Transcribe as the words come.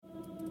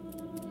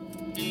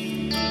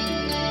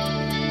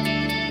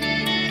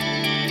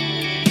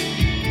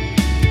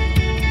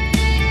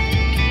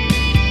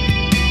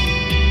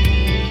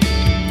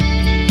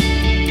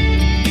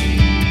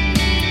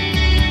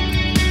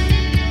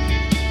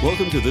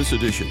to this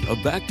edition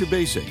of Back to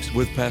Basics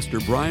with Pastor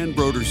Brian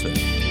Brodersen.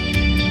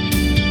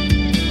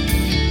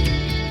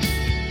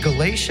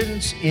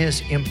 Galatians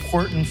is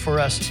important for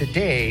us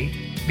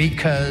today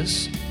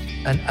because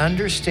an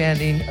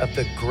understanding of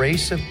the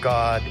grace of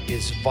God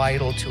is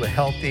vital to a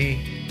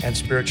healthy and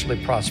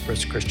spiritually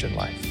prosperous Christian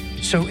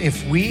life. So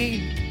if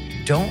we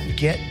don't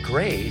get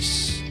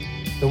grace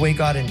the way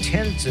God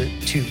intends it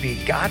to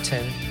be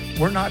gotten,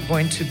 we're not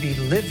going to be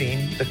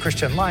living the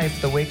Christian life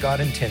the way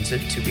God intends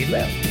it to be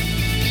lived.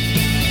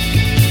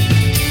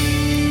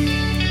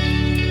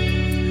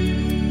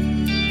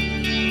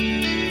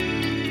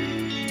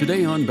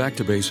 Today on Back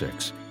to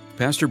Basics,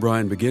 Pastor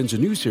Brian begins a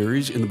new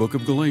series in the book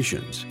of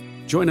Galatians.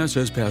 Join us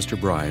as Pastor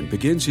Brian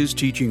begins his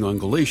teaching on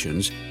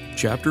Galatians,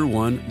 chapter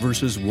 1,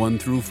 verses 1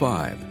 through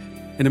 5,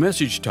 in a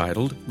message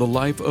titled, The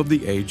Life of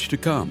the Age to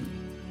Come.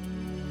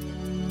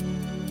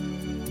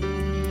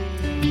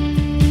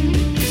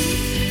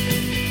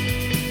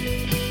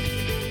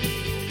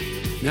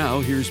 Now,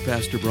 here's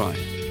Pastor Brian.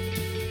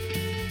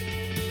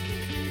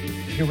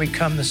 Here we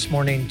come this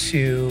morning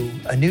to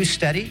a new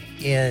study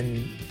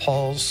in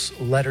Paul's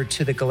letter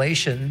to the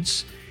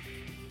Galatians.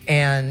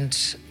 And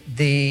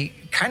the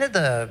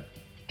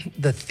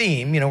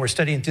theme, we're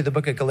studying through the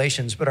book of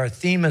Galatians, but our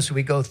theme as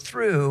we go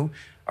through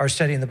our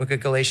study in the book of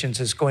Galatians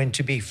is going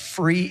to be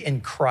free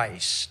in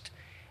Christ.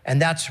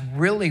 And that's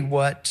really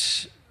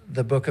what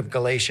the book of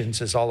Galatians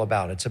is all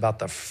about. It's about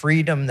the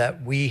freedom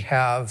that we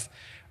have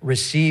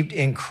received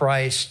in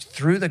Christ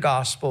through the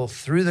gospel,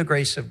 through the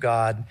grace of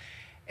God.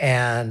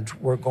 And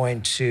we're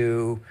going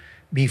to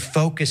be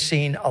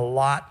focusing a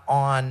lot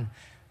on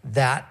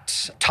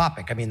that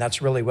topic. I mean,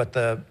 that's really what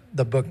the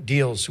book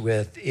deals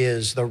with,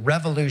 is the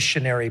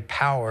revolutionary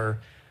power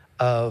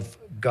of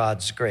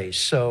God's grace.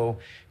 So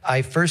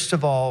I first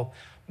of all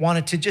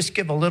wanted to just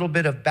give a little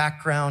bit of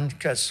background,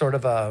 sort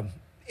of a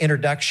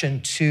introduction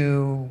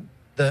to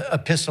the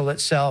epistle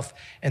itself,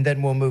 and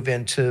then we'll move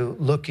into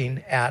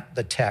looking at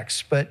the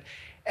text. But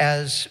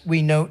as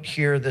we note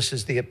here, this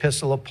is the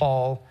epistle of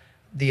Paul,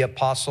 the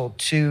apostle,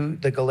 to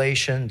the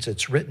Galatians.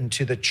 It's written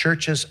to the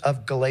churches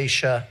of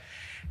Galatia.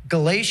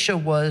 Galatia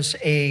was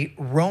a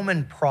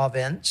Roman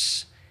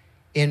province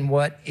in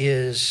what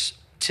is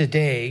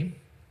today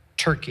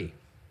Turkey.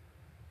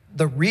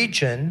 The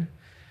region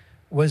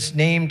was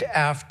named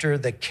after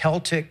the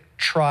Celtic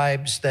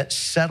tribes that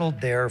settled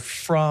there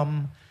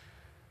from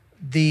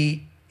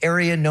the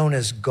area known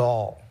as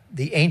Gaul.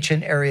 The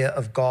ancient area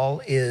of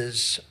Gaul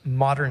is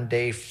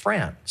modern-day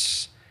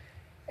France.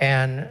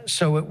 And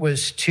so it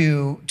was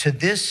to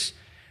this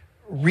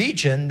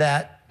region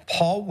that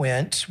Paul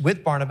went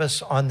with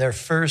Barnabas on their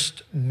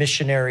first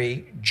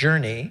missionary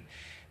journey.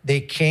 They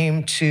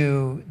came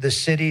to the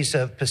cities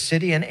of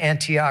Pisidian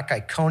Antioch,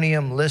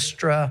 Iconium,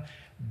 Lystra,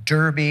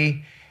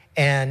 Derbe,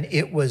 and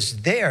it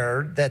was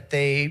there that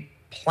they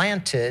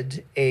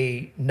planted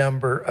a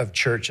number of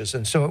churches.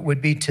 And so it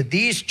would be to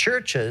these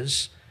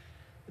churches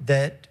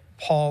that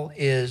Paul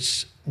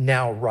is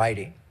now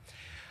writing.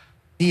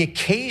 The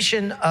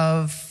occasion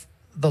of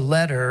the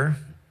letter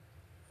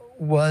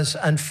was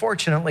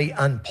unfortunately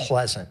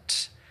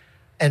unpleasant.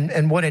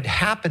 And what had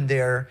happened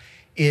there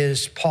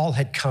is Paul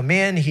had come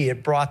in, he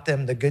had brought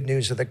them the good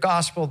news of the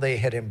gospel, they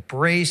had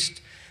embraced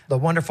the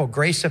wonderful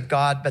grace of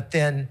God, but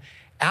then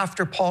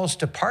after Paul's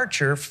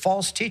departure,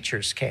 false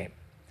teachers came.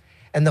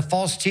 And the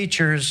false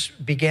teachers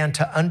began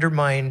to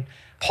undermine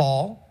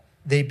Paul.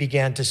 They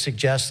began to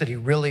suggest that he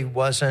really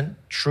wasn't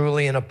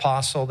truly an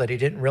apostle, that he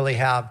didn't really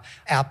have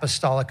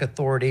apostolic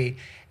authority.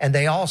 And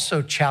they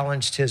also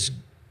challenged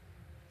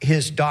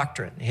his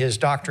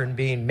doctrine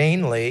being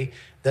mainly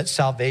that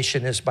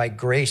salvation is by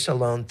grace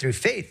alone, through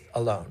faith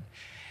alone.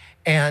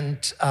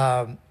 And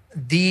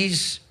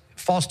these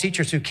false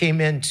teachers who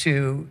came in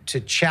to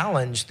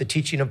challenge the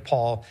teaching of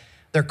Paul,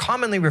 they're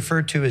commonly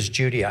referred to as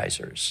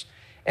Judaizers.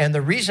 And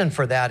the reason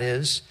for that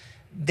is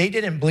they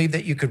didn't believe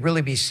that you could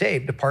really be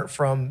saved apart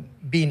from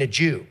being a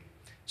Jew.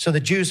 So the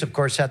Jews, of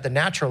course, had the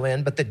natural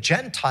end, but the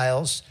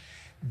Gentiles,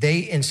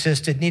 they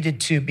insisted, needed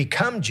to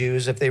become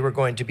Jews if they were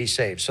going to be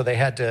saved. So they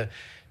had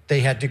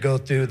to go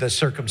through the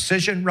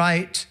circumcision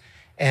rite,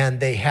 and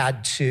they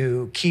had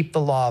to keep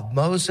the law of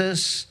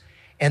Moses.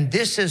 And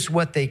this is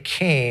what they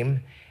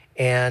came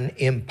and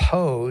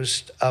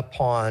imposed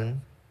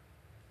upon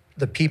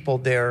the people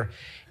there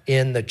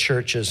in the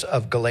churches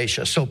of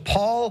Galatia. So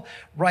Paul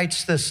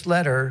writes this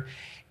letter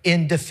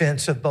in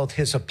defense of both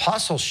his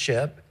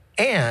apostleship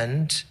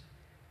and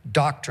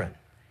doctrine.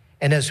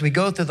 And as we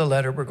go through the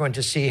letter, we're going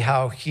to see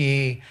how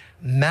he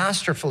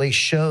masterfully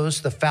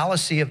shows the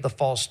fallacy of the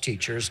false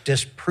teachers,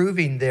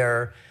 disproving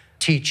their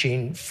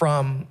teaching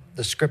from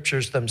the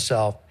scriptures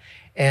themselves.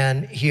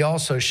 And he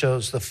also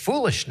shows the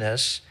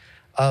foolishness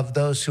of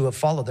those who have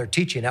followed their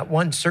teaching. At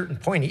one certain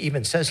point, he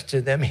even says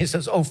to them, he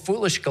says, "Oh,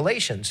 foolish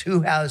Galatians,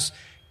 who has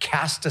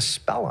cast a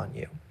spell on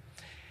you?"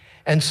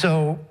 And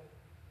so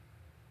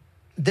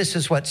this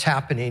is what's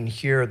happening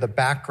here, the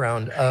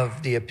background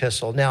of the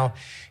epistle. Now,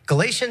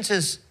 Galatians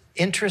is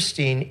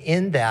interesting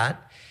in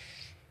that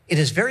it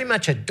is very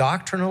much a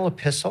doctrinal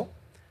epistle,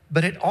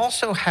 but it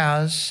also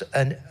has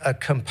a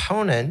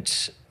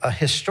component, a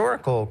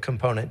historical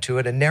component to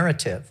it, a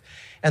narrative.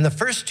 And the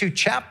first 2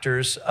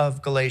 chapters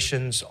of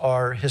Galatians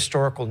are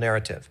historical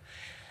narrative.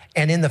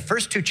 And in the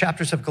first 2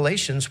 chapters of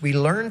Galatians, we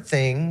learn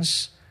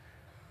things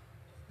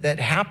that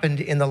happened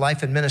in the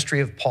life and ministry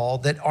of Paul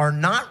that are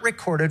not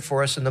recorded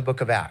for us in the book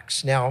of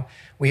Acts. Now,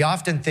 we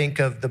often think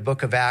of the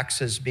book of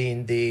Acts as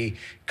being the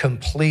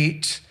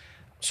complete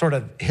sort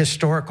of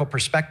historical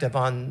perspective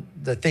on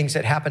the things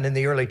that happened in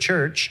the early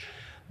church.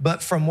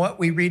 But from what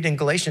we read in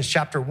Galatians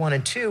chapter 1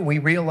 and 2, we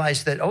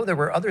realize that, there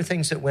were other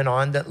things that went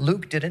on that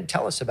Luke didn't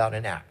tell us about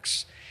in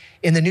Acts.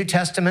 In the New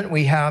Testament,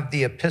 we have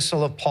the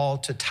epistle of Paul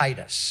to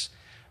Titus,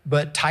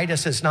 but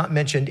Titus is not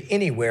mentioned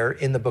anywhere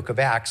in the book of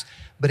Acts.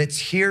 But it's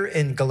here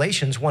in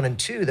Galatians 1 and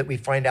 2 that we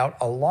find out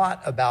a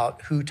lot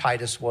about who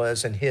Titus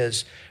was and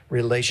his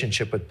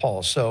relationship with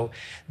Paul. So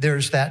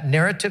there's that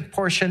narrative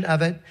portion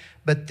of it,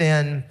 but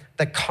then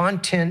the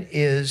content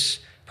is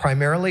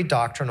primarily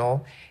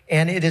doctrinal,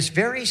 and it is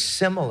very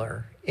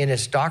similar in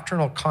its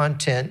doctrinal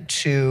content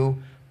to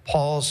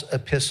Paul's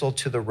epistle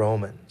to the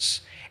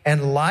Romans.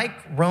 And like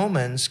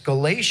Romans,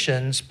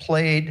 Galatians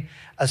played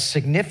a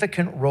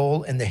significant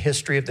role in the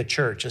history of the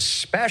church,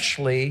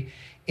 especially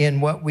in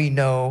what we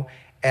know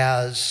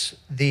as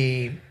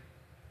the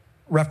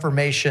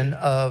Reformation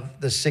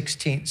of the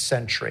 16th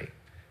century.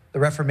 The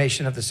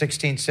Reformation of the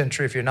 16th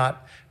century, if you're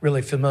not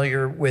really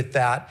familiar with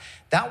that,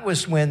 that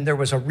was when there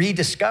was a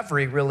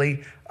rediscovery,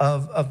 really,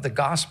 of the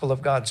gospel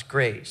of God's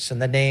grace.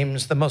 And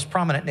the most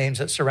prominent names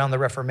that surround the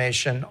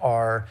Reformation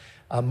are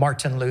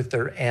Martin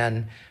Luther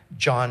and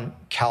John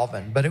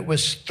Calvin. But it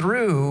was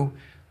through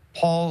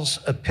Paul's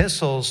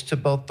epistles to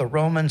both the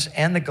Romans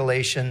and the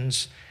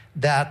Galatians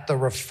that the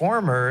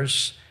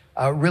reformers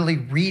really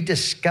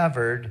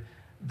rediscovered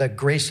the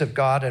grace of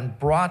God and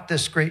brought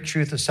this great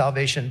truth of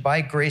salvation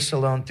by grace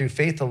alone, through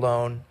faith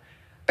alone,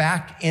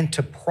 back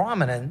into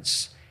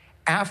prominence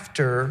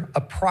after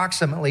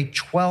approximately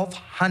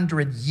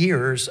 1,200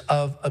 years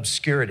of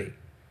obscurity.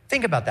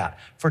 Think about that.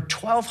 For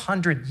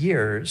 1,200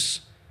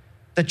 years,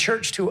 the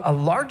church, to a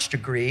large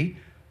degree,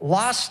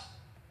 lost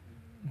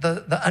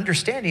the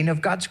understanding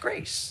of God's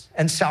grace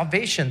and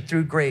salvation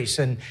through grace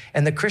and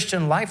the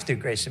Christian life through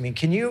grace. I mean,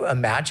 can you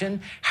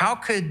imagine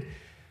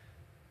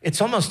it's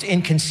almost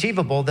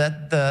inconceivable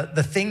that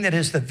the thing that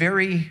is the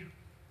very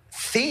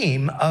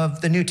theme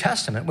of the New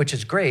Testament, which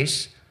is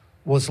grace,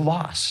 was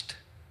lost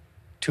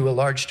to a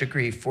large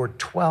degree for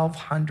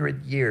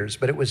 1,200 years.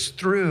 But it was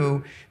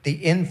through the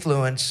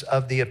influence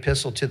of the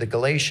epistle to the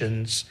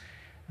Galatians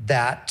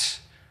that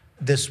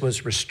this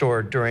was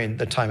restored during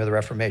the time of the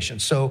Reformation.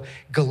 So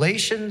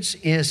Galatians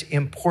is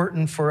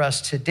important for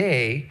us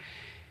today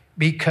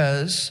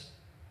because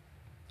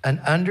an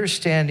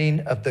understanding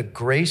of the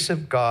grace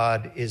of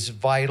God is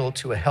vital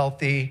to a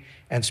healthy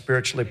and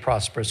spiritually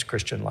prosperous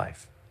Christian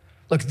life.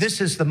 Look, this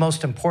is the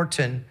most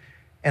important,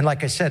 and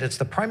like I said, it's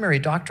the primary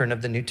doctrine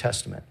of the New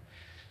Testament.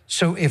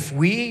 So if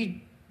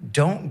we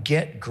don't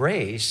get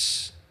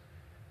grace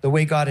the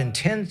way God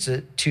intends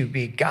it to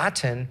be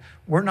gotten,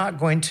 we're not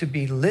going to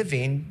be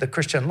living the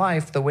Christian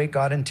life the way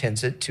God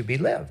intends it to be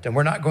lived. And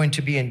we're not going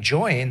to be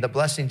enjoying the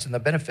blessings and the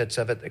benefits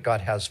of it that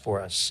God has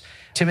for us.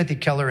 Timothy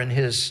Keller, in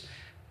his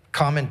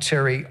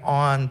commentary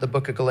on the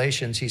book of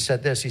Galatians, he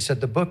said this. He said,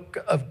 the book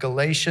of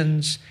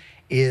Galatians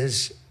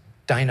is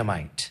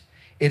dynamite.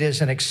 It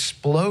is an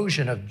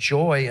explosion of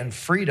joy and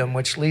freedom,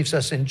 which leaves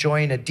us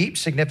enjoying a deep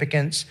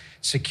significance,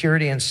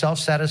 security, and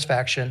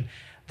self-satisfaction,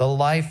 the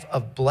life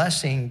of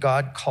blessing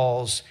God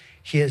calls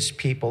his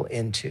people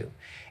into.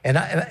 And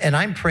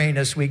I'm praying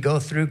as we go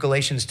through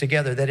Galatians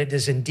together that it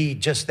is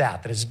indeed just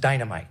that it's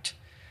dynamite,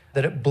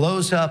 that it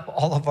blows up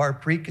all of our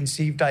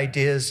preconceived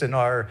ideas and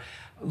our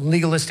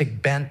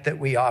legalistic bent that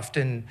we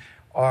often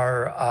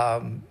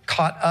are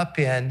caught up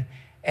in,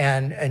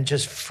 and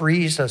just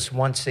frees us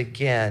once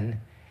again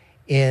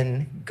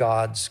in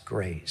God's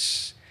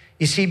grace.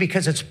 You see,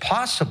 because it's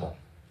possible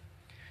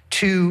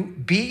to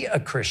be a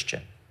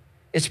Christian.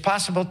 It's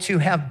possible to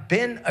have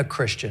been a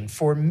Christian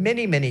for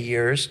many, many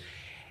years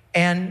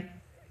and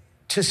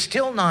to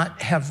still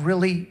not have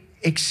really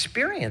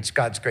experienced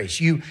God's grace.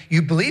 You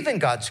believe in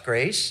God's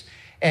grace,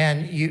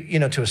 and you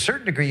know, to a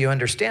certain degree you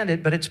understand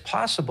it, but it's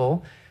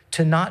possible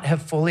to not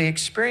have fully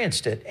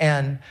experienced it.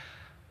 And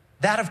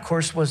that, of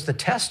course, was the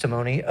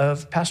testimony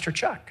of Pastor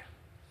Chuck.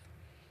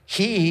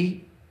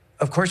 He,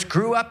 of course,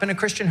 grew up in a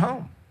Christian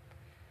home,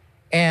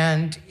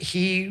 and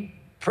he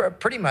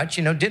pretty much,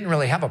 didn't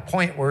really have a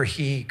point where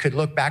he could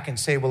look back and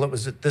say, well, it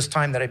was at this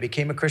time that I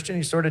became a Christian.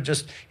 He sort of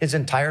just, his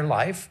entire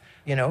life,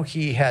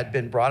 he had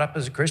been brought up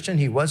as a Christian.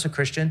 He was a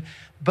Christian.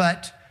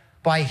 But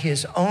by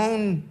his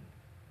own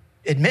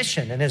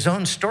admission and his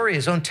own story,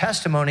 his own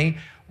testimony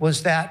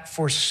was that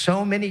for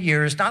so many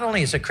years, not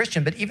only as a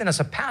Christian, but even as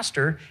a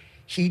pastor,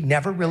 he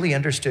never really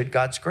understood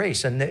God's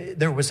grace. And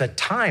there was a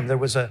time, there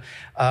was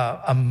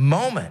a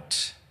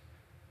moment,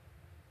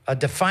 a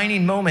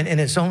defining moment in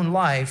his own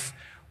life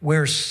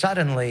where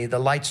suddenly the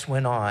lights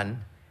went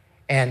on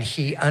and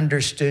he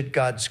understood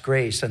God's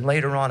grace. And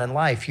later on in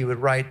life, he would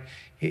write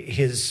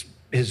his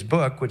his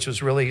book, which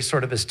was really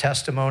sort of his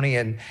testimony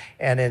and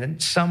in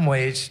some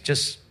ways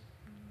just,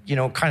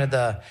 kind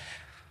of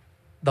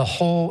the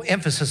whole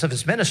emphasis of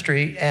his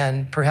ministry.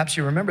 And perhaps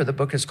you remember the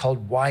book is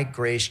called Why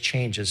Grace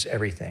Changes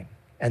Everything.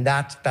 And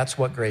that's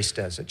what grace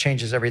does. It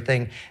changes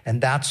everything.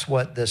 And that's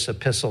what this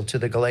epistle to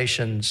the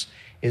Galatians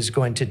is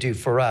going to do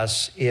for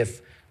us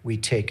if we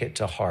take it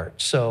to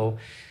heart. So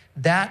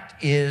that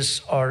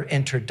is our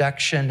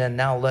introduction. And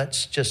now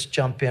let's just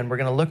jump in. We're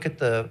going to look at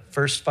the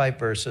first 5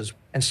 verses.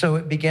 And so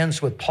it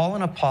begins with Paul,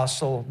 an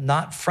apostle,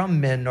 not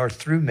from men nor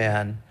through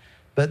man,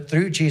 but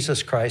through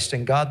Jesus Christ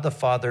and God the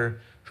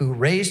Father, who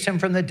raised him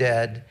from the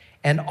dead,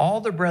 and all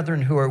the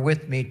brethren who are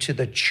with me, to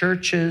the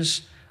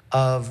churches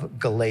of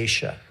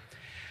Galatia.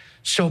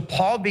 So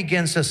Paul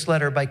begins this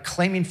letter by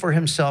claiming for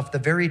himself the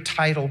very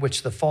title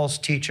which the false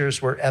teachers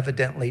were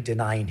evidently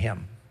denying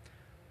him.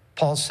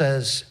 Paul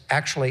says,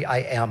 actually, I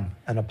am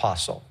an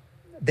apostle.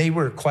 They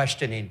were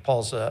questioning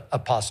Paul's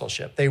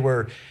apostleship. They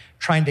were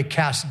trying to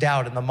cast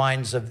doubt in the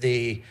minds of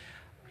the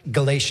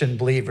Galatian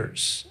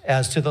believers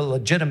as to the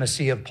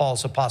legitimacy of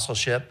Paul's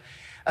apostleship.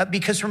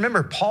 Because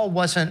remember, Paul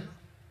wasn't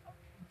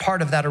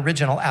part of that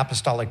original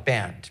apostolic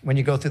band. When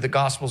you go through the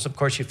Gospels, of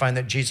course, you find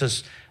that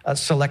Jesus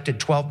selected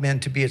 12 men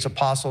to be his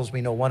apostles.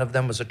 We know one of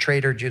them was a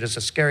traitor, Judas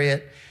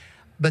Iscariot.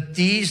 But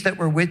these that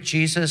were with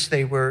Jesus,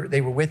 they were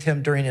with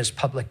him during his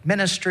public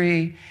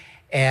ministry.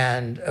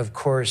 And of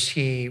course,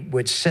 he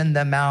would send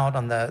them out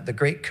on the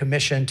Great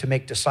Commission to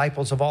make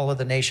disciples of all of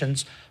the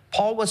nations.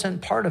 Paul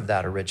wasn't part of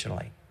that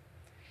originally.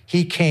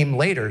 He came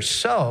later.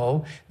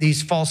 So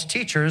these false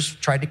teachers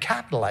tried to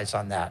capitalize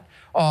on that.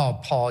 Oh,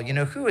 Paul,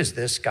 who is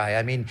this guy?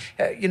 I mean,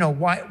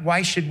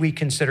 why should we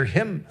consider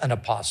him an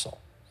apostle?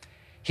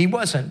 He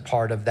wasn't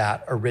part of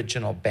that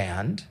original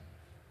band.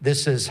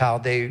 This is how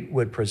they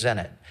would present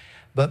it.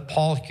 But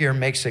Paul here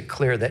makes it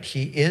clear that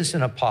he is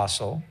an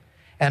apostle,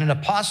 and an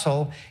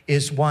apostle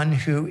is one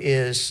who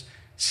is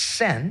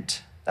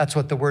sent. That's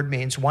what the word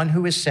means, one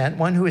who is sent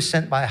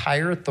by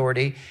higher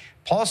authority.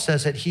 Paul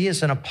says that he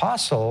is an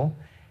apostle,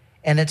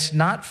 and it's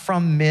not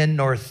from men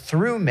nor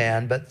through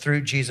man, but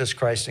through Jesus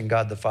Christ and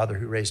God the Father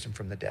who raised him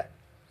from the dead.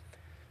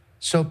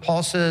 So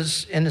Paul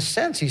says, in a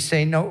sense, he's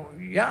saying, no,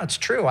 yeah, it's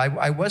true.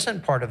 I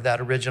wasn't part of that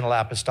original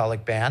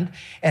apostolic band,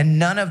 and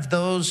none of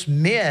those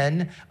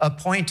men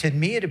appointed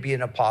me to be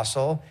an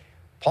apostle.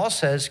 Paul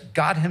says,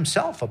 God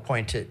himself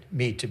appointed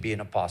me to be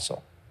an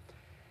apostle.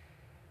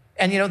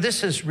 And,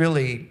 this is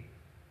really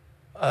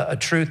a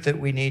truth that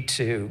we need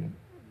to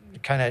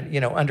kind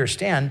of,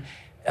 understand.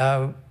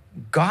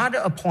 God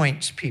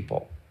appoints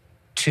people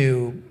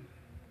to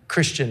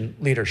Christian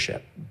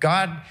leadership.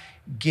 God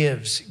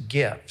gives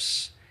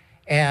gifts.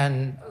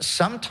 And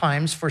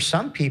sometimes for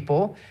some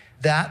people,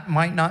 that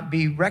might not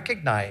be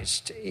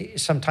recognized,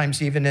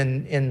 sometimes even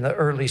in the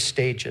early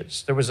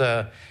stages. There was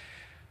a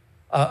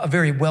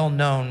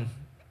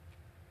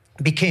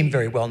became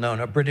very well-known,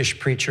 a British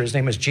preacher. His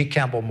name was G.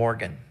 Campbell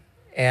Morgan.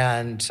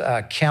 And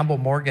Campbell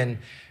Morgan,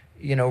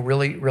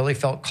 really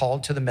felt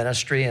called to the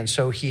ministry. And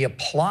so he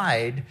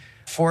applied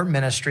for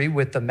ministry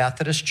with the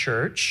Methodist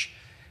Church.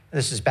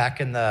 This is back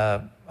in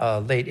the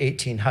late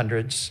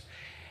 1800s.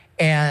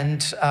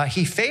 And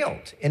he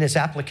failed in his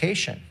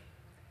application.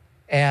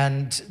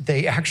 And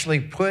they actually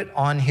put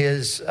on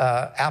his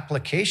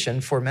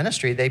application for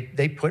ministry,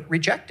 they put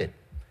rejected.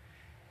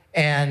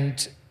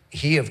 And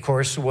he, of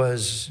course,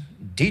 was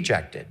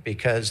dejected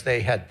because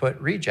they had put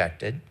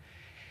rejected.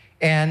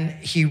 And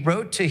he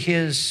wrote to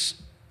his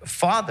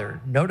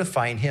father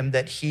notifying him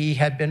that he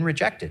had been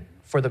rejected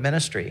for the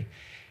ministry.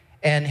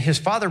 And his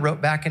father wrote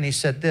back and he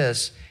said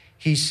this,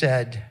 he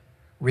said,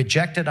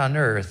 rejected on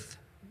earth,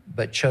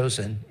 but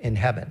chosen in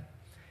heaven.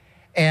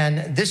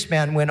 And this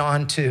man went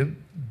on to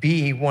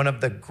be one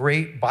of the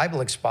great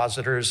Bible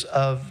expositors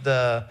of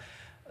the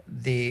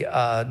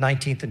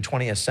 19th and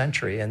 20th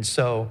century. And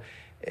so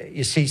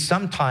you see,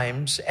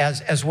 sometimes,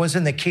 as was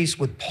in the case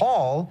with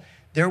Paul,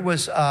 there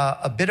was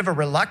a bit of a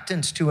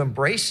reluctance to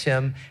embrace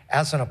him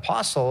as an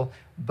apostle,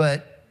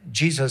 but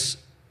Jesus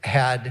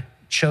had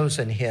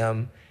chosen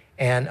him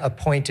and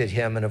appointed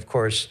him. And of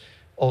course,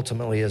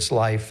 ultimately his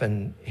life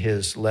and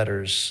his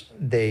letters,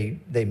 they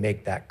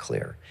make that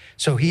clear.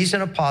 So he's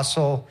an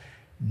apostle,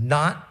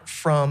 not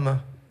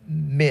from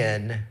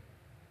men,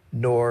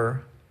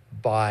 nor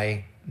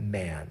by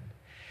man.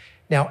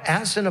 Now,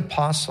 as an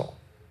apostle,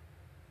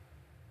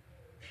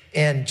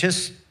 and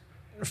just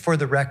for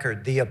the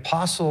record, the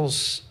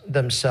apostles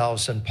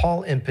themselves, and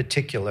Paul in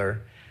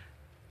particular,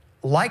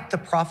 like the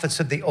prophets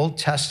of the Old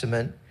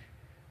Testament,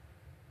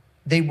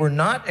 they were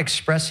not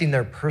expressing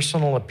their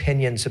personal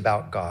opinions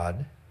about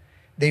God.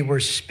 They were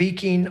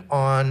speaking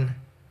on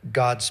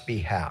God's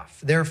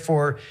behalf.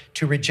 Therefore,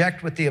 to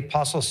reject what the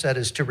apostle said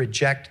is to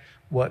reject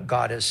what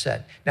God has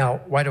said.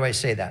 Now, why do I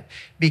say that?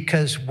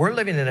 Because we're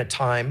living in a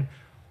time,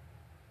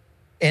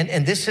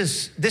 and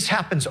this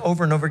happens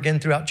over and over again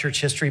throughout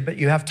church history, but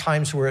you have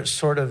times where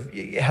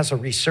it has a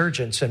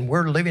resurgence, and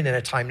we're living in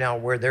a time now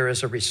where there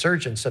is a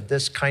resurgence of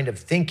this kind of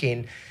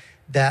thinking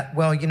that,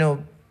 well,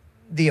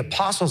 the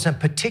apostles, and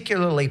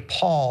particularly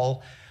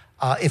Paul,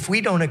 If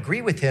we don't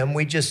agree with him,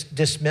 we just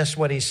dismiss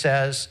what he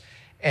says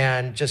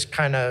and just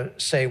kind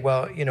of say,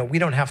 well, we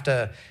don't have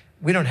to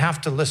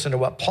listen to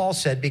what Paul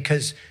said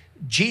because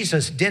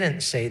Jesus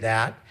didn't say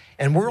that,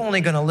 and we're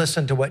only going to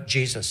listen to what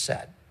Jesus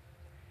said.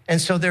 And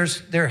so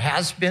this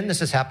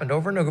has happened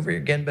over and over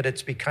again, but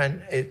it's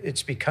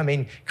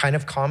becoming kind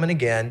of common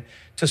again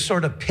to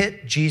sort of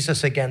pit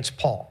Jesus against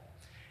Paul.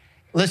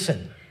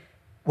 Listen,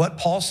 what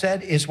Paul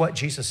said is what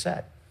Jesus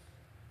said.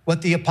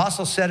 What the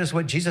apostle said is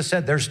what Jesus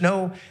said.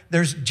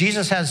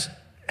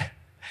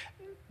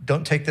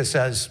 Don't take this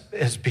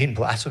as being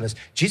blasphemous.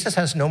 Jesus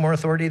has no more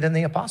authority than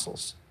the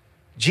apostles.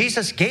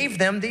 Jesus gave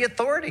them the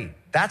authority.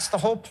 That's the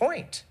whole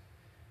point.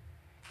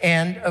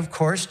 And of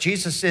course,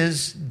 Jesus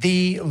is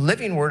the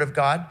living word of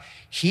God.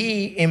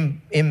 He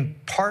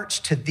imparts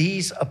to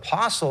these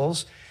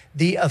apostles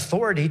the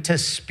authority to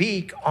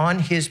speak on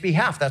his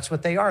behalf. That's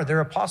what they are. They're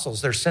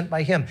apostles. They're sent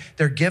by him.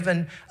 They're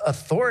given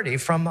authority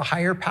from a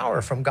higher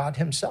power, from God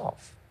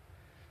himself.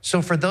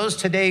 So for those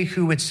today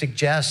who would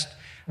suggest,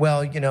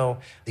 well,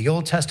 the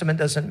Old Testament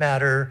doesn't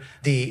matter,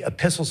 the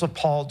epistles of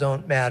Paul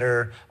don't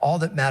matter, all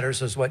that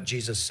matters is what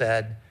Jesus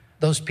said,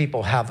 those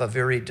people have a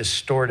very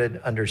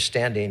distorted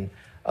understanding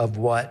of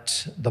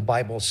what the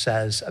Bible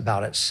says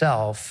about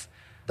itself.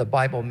 The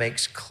Bible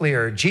makes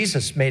clear,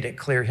 Jesus made it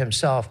clear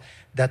himself,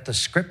 that the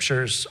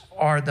scriptures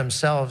are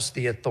themselves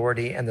the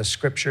authority and the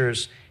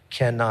scriptures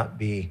cannot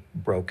be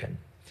broken.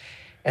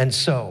 And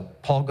so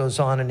Paul goes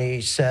on and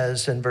he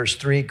says in verse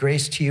 3,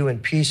 grace to you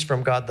and peace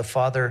from God the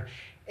Father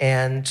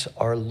and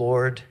our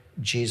Lord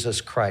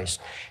Jesus Christ.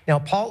 Now,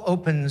 Paul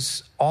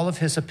opens all of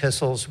his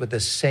epistles with the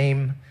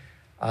same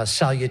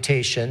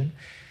salutation.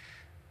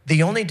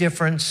 The only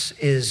difference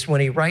is when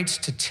he writes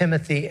to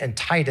Timothy and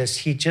Titus,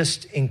 he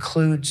just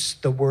includes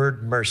the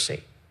word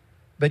mercy.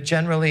 But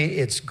generally,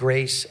 it's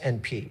grace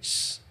and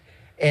peace.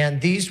 And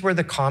these were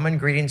the common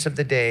greetings of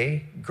the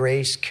day.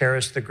 Grace,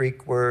 charis, the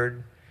Greek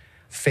word,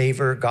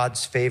 favor,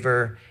 God's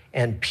favor,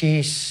 and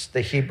peace,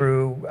 the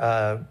Hebrew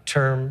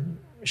term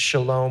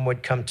shalom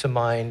would come to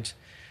mind.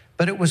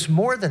 But it was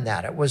more than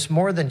that. It was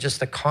more than just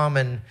the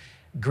common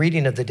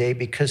greeting of the day,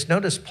 because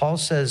notice Paul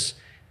says,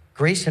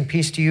 grace and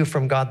peace to you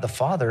from God the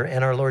Father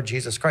and our Lord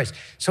Jesus Christ.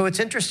 So it's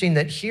interesting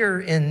that here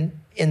in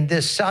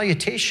this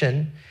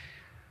salutation,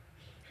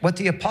 what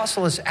the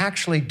apostle is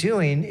actually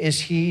doing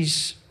is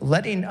he's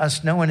letting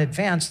us know in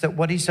advance that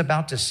what he's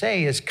about to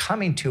say is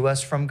coming to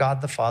us from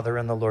God the Father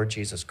and the Lord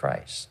Jesus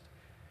Christ.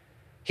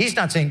 He's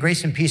not saying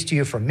grace and peace to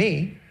you from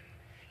me.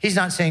 He's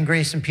not saying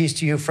grace and peace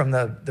to you from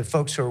the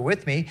folks who are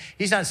with me.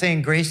 He's not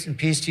saying grace and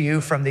peace to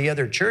you from the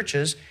other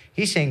churches.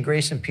 He's saying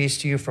grace and peace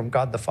to you from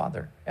God the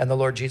Father and the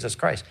Lord Jesus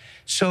Christ.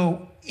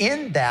 So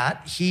in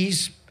that,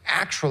 he's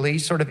actually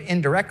sort of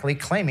indirectly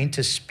claiming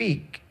to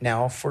speak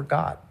now for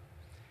God.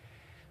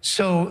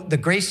 So the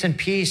grace and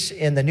peace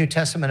in the New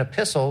Testament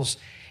epistles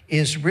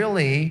is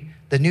really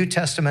the New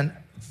Testament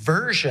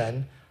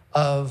version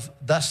of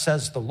thus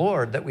says the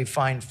Lord that we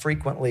find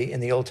frequently in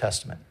the Old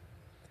Testament.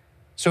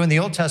 So in the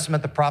Old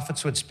Testament, the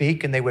prophets would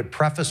speak and they would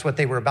preface what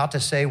they were about to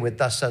say with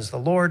thus says the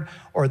Lord,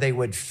 or they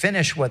would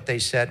finish what they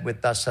said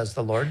with thus says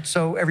the Lord.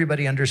 So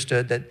everybody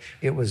understood that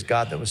it was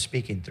God that was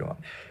speaking through them.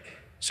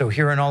 So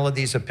here in all of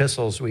these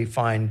epistles, we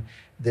find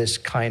this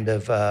kind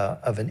of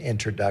an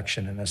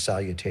introduction and a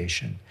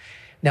salutation.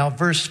 Now,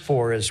 verse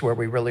 4 is where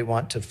we really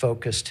want to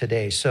focus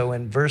today. So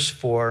in verse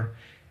 4,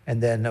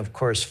 and then, of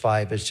course,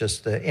 5 is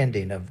just the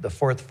ending of the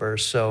fourth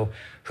verse. So,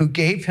 who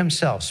gave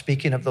himself,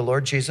 speaking of the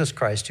Lord Jesus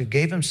Christ, who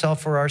gave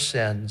himself for our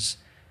sins,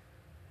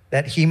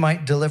 that he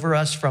might deliver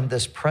us from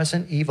this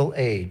present evil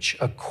age,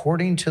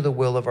 according to the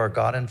will of our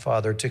God and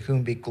Father, to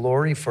whom be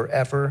glory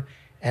forever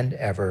and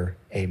ever.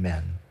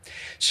 Amen.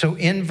 So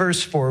in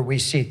verse 4, we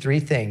see three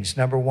things.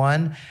 Number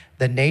 1,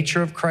 the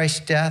nature of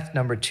Christ's death.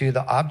 Number 2,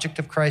 the object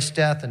of Christ's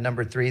death. And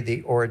number 3,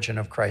 the origin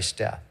of Christ's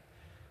death.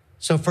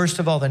 So first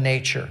of all, the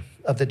nature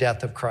of the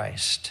death of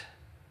Christ.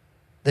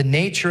 The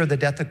nature of the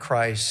death of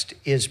Christ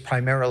is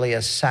primarily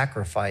a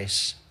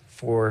sacrifice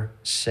for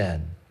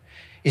sin.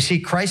 You see,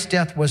 Christ's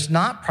death was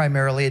not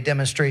primarily a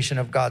demonstration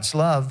of God's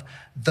love,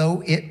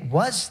 though it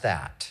was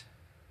that.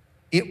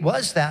 It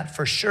was that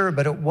for sure,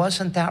 but it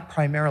wasn't that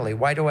primarily.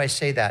 Why do I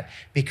say that?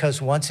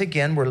 Because once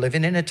again, we're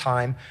living in a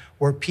time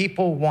where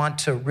people want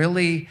to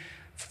really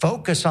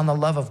focus on the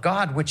love of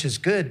God, which is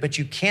good, but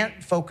you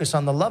can't focus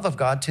on the love of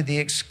God to the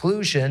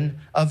exclusion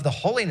of the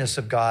holiness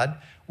of God,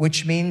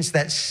 which means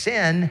that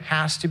sin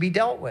has to be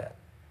dealt with.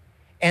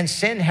 And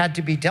sin had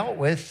to be dealt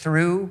with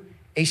through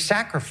a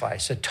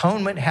sacrifice.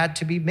 Atonement had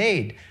to be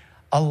made.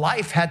 A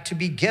life had to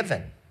be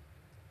given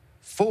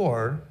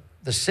for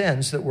the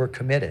sins that were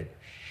committed.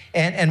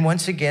 And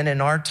once again,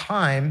 in our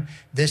time,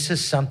 this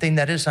is something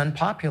that is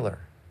unpopular.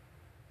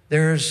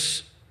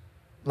 There's,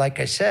 like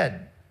I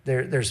said,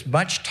 there's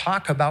much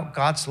talk about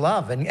God's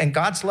love. And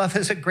God's love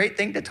is a great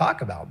thing to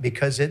talk about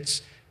because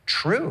it's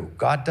true.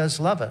 God does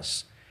love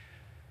us.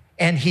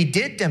 And he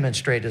did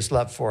demonstrate his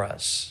love for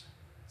us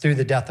through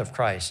the death of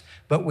Christ.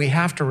 But we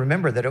have to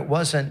remember that it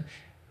wasn't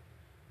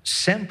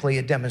simply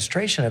a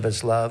demonstration of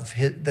his love.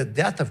 The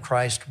death of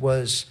Christ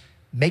was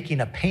making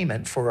a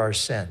payment for our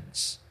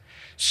sins.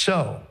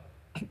 So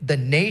the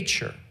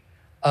nature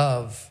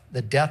of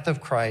the death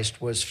of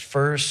Christ was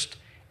first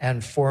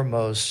and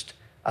foremost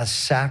a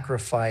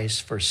sacrifice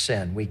for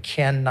sin. We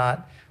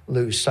cannot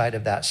lose sight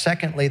of that.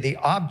 Secondly, the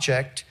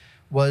object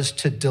was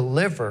to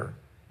deliver.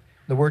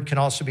 The word can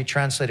also be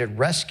translated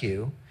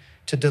rescue,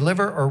 to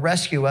deliver or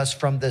rescue us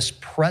from this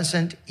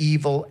present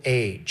evil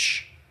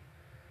age.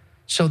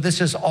 So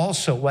this is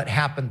also what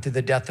happened through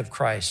the death of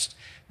Christ,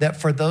 that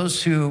for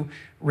those who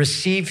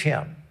receive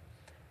him,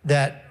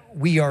 that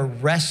we are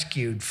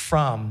rescued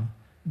from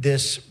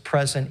this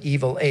present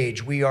evil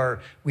age. We are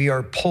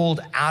pulled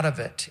out of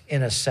it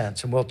in a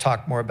sense, and we'll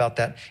talk more about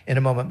that in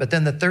a moment. But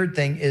then the third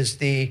thing is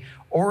the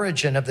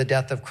origin of the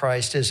death of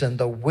Christ is in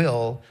the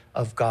will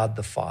of God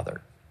the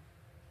Father.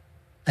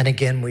 And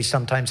again, we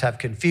sometimes have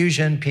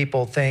confusion.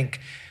 People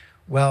think,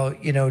 well,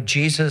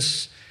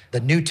 Jesus, the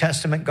New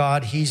Testament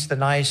God, he's the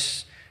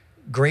nice,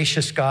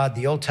 gracious God.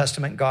 The Old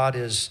Testament God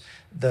is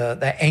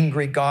the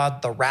angry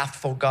God, the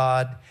wrathful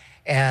God.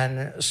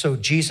 And so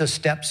Jesus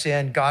steps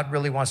in. God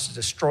really wants to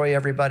destroy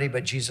everybody,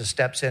 but Jesus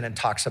steps in and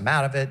talks them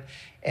out of it.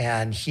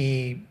 And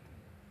he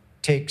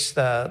takes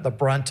the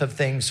brunt of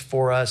things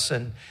for us.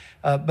 And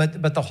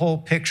but the whole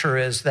picture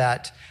is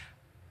that,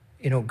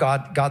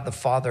 God the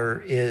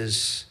Father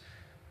is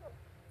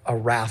a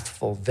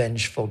wrathful,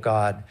 vengeful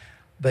God.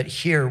 But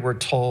here we're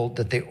told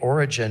that the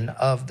origin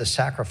of the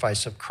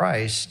sacrifice of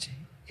Christ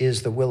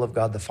is the will of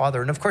God the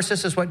Father. And of course,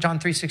 this is what John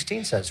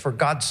 3:16 says, for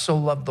God so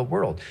loved the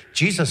world.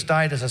 Jesus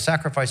died as a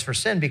sacrifice for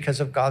sin because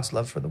of God's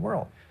love for the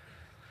world.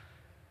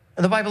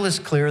 And the Bible is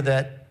clear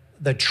that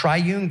the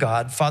triune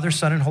God, Father,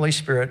 Son, and Holy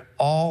Spirit,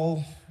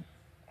 all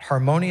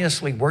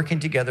harmoniously working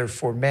together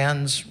for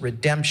man's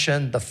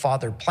redemption. The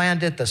Father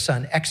planned it, the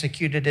Son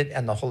executed it,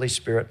 and the Holy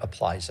Spirit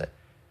applies it.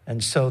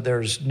 And so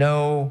there's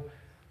no,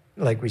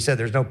 like we said,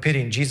 there's no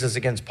pitting Jesus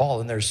against Paul,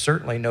 and there's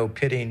certainly no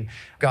pitting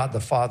God the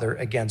Father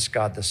against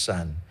God the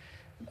Son.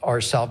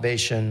 Our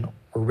salvation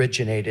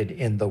originated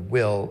in the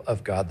will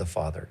of God the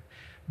Father.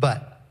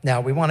 But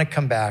now we want to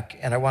come back,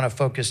 and I want to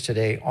focus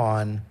today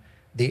on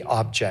the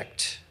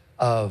object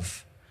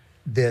of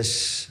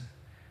this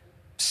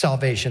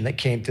salvation that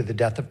came through the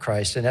death of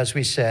Christ. And as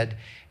we said,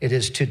 it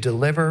is to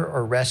deliver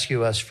or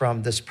rescue us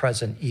from this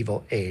present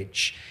evil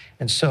age.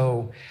 And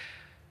so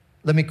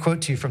let me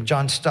quote to you from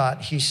John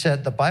Stott. He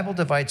said, the Bible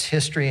divides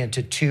history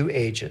into two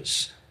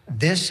ages,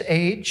 this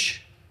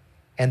age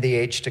and the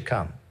age to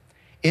come.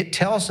 It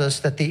tells us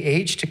that the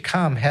age to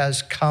come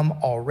has come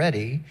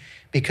already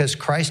because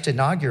Christ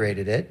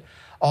inaugurated it,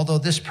 although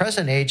this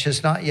present age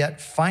has not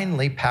yet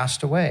finally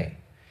passed away.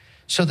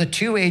 So the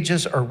two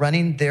ages are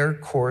running their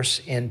course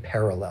in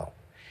parallel.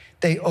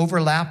 They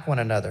overlap one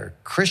another.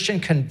 Christian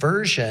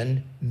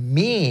conversion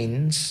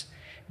means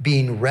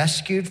being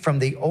rescued from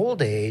the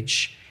old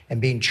age and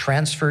being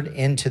transferred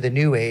into the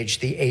new age,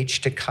 the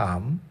age to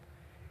come.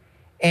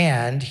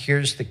 And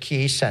here's the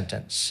key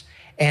sentence.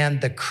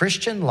 And the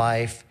Christian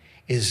life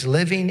is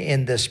living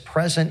in this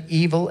present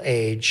evil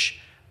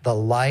age, the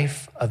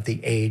life of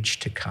the age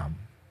to come.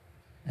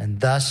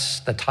 And thus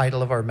the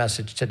title of our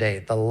message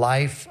today, the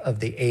life of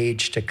the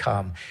age to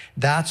come.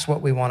 That's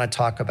what we want to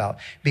talk about,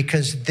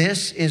 because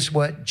this is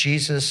what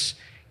Jesus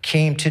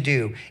came to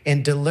do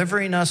in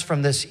delivering us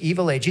from this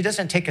evil age. He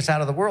doesn't take us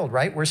out of the world,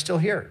 right? We're still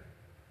here.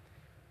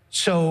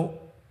 So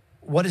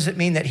what does it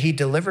mean that he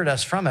delivered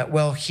us from it?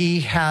 Well, he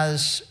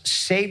has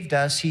saved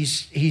us.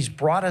 He's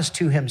brought us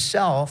to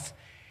himself,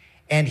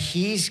 and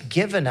he's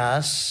given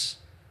us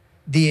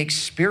the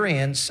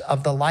experience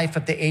of the life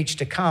of the age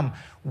to come.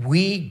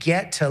 We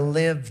get to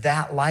live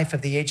that life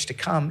of the age to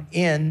come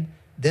in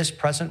this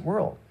present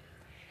world.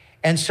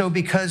 And so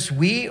because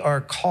we are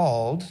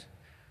called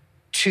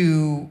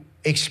to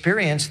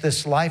experience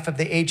this life of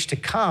the age to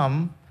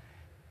come,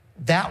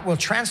 that will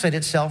translate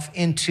itself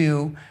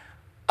into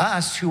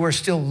us who are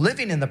still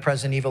living in the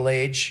present evil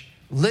age,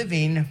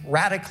 living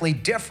radically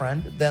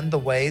different than the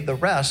way the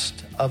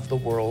rest of the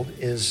world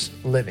is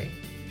living.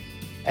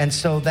 And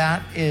so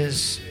that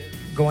is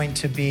going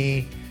to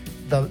be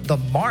the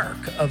mark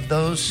of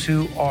those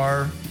who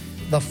are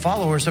the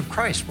followers of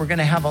Christ. We're going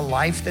to have a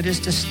life that is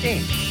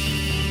distinct.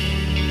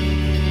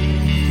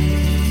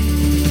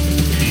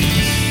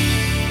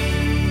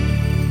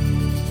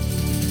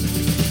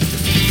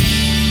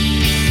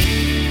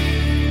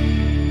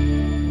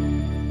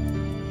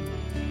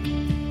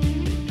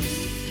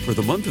 For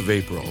the month of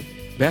April,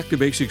 Back to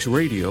Basics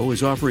Radio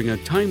is offering a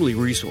timely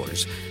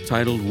resource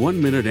titled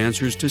 1 Minute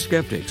Answers to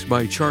Skeptics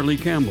by Charlie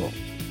Campbell.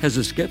 Has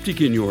a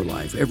skeptic in your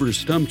life ever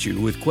stumped you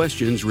with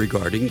questions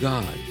regarding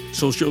God,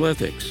 social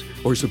ethics,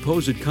 or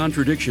supposed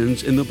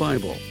contradictions in the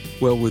Bible?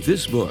 Well, with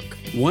this book,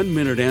 1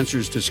 Minute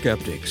Answers to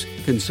Skeptics,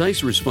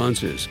 concise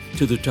responses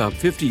to the top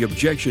 50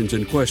 objections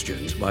and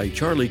questions by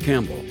Charlie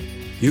Campbell,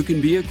 you can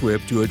be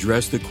equipped to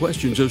address the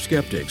questions of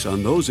skeptics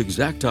on those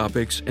exact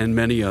topics and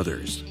many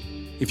others.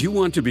 If you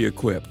want to be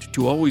equipped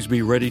to always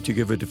be ready to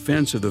give a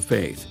defense of the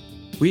faith,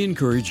 we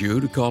encourage you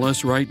to call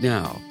us right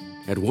now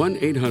at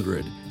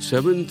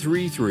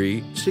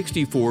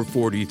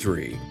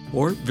 1-800-733-6443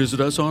 or visit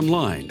us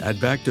online at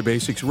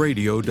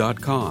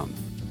backtobasicsradio.com.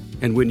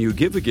 And when you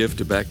give a gift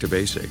to Back to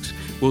Basics,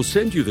 we'll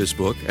send you this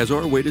book as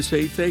our way to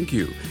say thank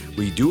you.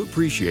 We do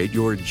appreciate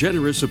your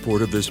generous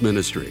support of this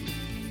ministry.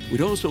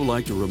 We'd also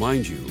like to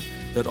remind you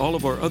that all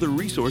of our other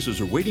resources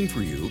are waiting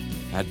for you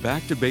at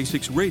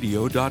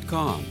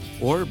backtobasicsradio.com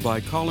or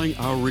by calling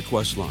our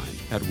request line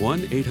at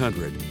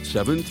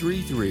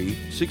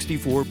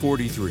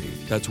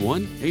 1-800-733-6443. That's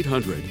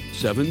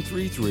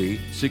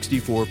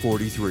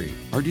 1-800-733-6443.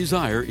 Our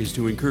desire is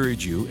to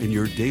encourage you in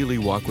your daily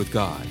walk with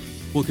God.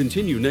 We'll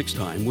continue next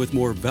time with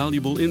more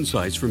valuable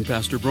insights from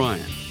Pastor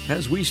Brian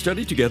as we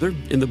study together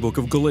in the book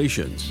of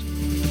Galatians.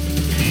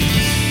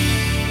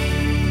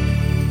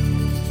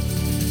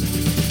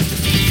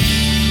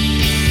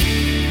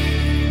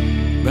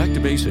 Back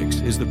to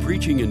Basics is the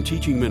preaching and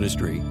teaching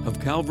ministry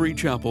of Calvary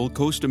Chapel,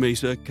 Costa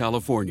Mesa,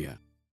 California.